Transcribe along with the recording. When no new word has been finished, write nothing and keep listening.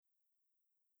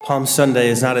Palm Sunday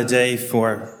is not a day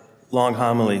for long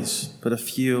homilies, but a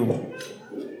few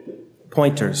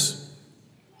pointers.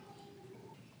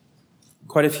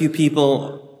 Quite a few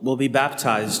people will be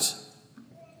baptized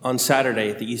on Saturday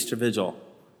at the Easter Vigil.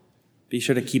 Be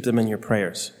sure to keep them in your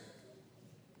prayers.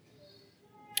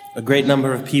 A great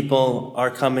number of people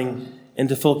are coming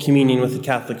into full communion with the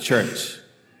Catholic Church.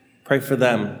 Pray for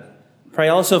them. Pray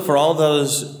also for all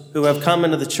those who have come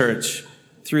into the church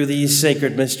through these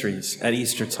sacred mysteries at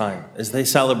Easter time, as they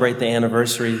celebrate the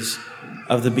anniversaries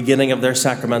of the beginning of their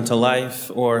sacramental life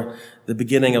or the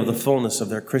beginning of the fullness of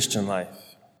their Christian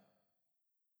life.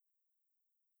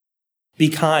 Be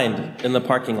kind in the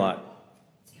parking lot.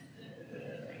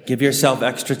 Give yourself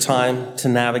extra time to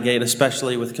navigate,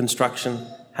 especially with construction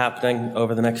happening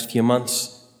over the next few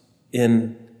months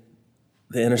in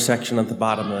the intersection at the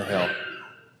bottom of the hill.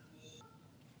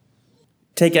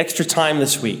 Take extra time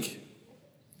this week.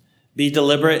 Be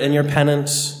deliberate in your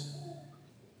penance.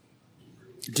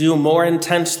 Do more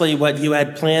intensely what you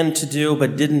had planned to do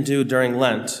but didn't do during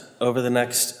Lent over the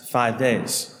next 5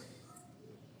 days.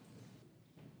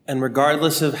 And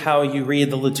regardless of how you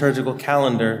read the liturgical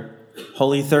calendar,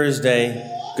 Holy Thursday,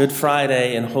 Good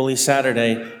Friday, and Holy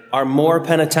Saturday are more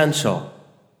penitential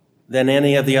than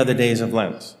any of the other days of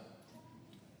Lent.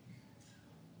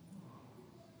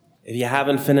 If you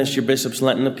haven't finished your bishop's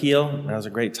Lenten appeal, now's a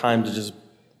great time to just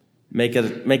make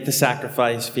the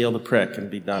sacrifice, feel the prick,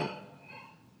 and be done.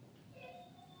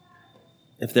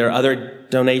 If there are other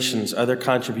donations, other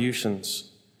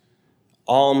contributions,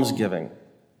 almsgiving,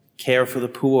 care for the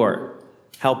poor,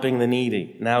 helping the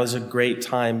needy, now is a great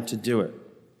time to do it.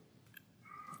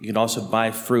 You can also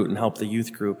buy fruit and help the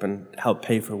youth group and help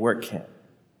pay for work camp.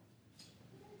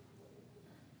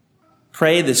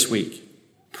 Pray this week.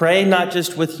 Pray not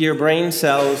just with your brain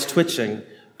cells twitching.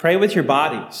 Pray with your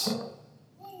bodies.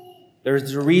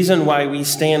 There's a reason why we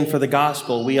stand for the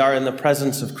gospel. We are in the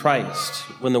presence of Christ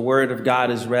when the word of God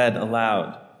is read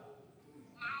aloud.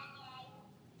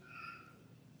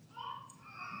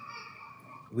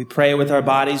 We pray with our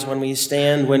bodies when we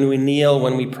stand, when we kneel,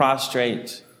 when we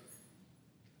prostrate.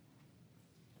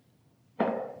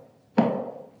 The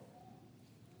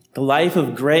life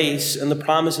of grace and the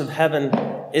promise of heaven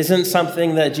isn't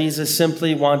something that Jesus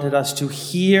simply wanted us to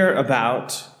hear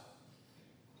about.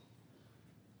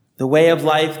 The way of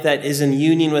life that is in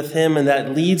union with him and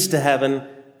that leads to heaven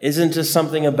isn't just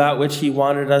something about which he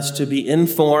wanted us to be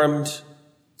informed.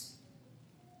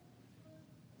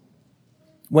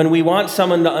 When we want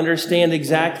someone to understand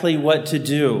exactly what to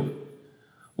do,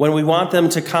 when we want them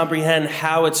to comprehend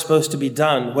how it's supposed to be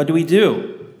done, what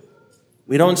do?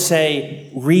 We don't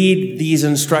say, read these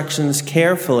instructions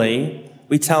carefully.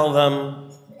 We tell them,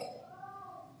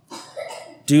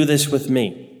 do this with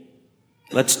me.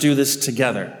 Let's do this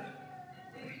together.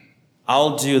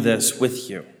 I'll do this with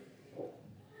you.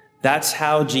 That's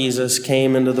how Jesus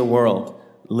came into the world,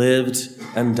 lived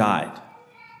and died.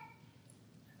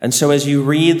 And so as you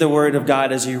read the Word of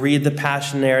God, as you read the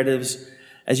Passion narratives,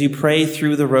 as you pray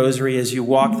through the Rosary, as you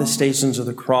walk the stations of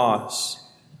the cross,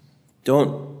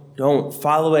 don't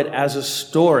follow it as a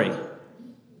story,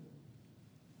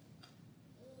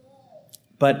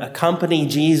 but accompany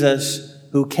Jesus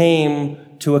who came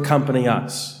to accompany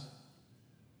us.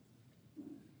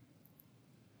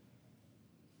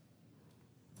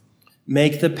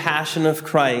 Make the Passion of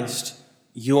Christ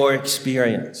your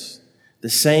experience. The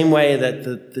same way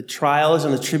that the trials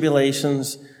and the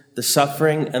tribulations, the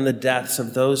suffering and the deaths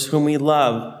of those whom we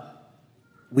love,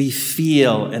 we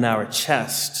feel in our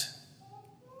chest.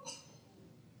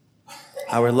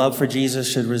 Our love for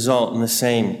Jesus should result in the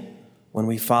same when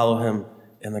we follow him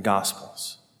in the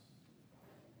Gospels.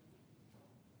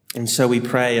 And so we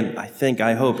pray, and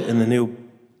I hope in the new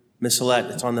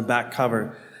missalette, it's on the back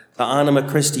cover, the Anima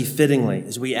Christi fittingly,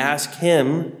 as we ask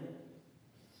him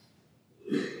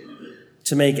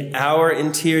to make our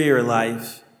interior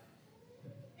life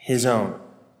his own.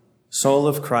 Soul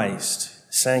of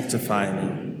Christ, sanctify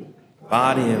me.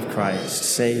 Body of Christ,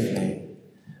 save me.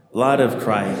 Blood of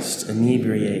Christ,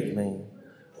 inebriate me.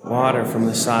 Water from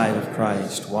the side of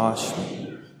Christ, wash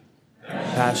me.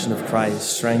 Passion of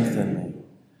Christ, strengthen me.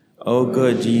 O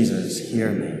good Jesus, hear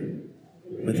me.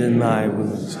 Within thy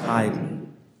wounds, hide me.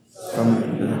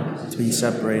 To be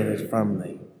separated from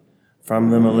thee.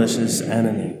 From the malicious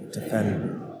enemy, defend me.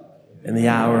 In the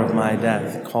hour of my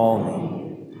death, call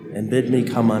me, and bid me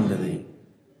come unto thee,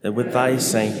 that with thy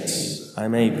saints I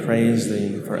may praise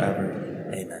thee forever.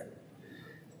 Amen.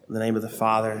 In the name of the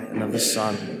Father, and of the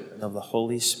Son, and of the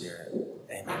Holy Spirit.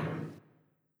 Amen.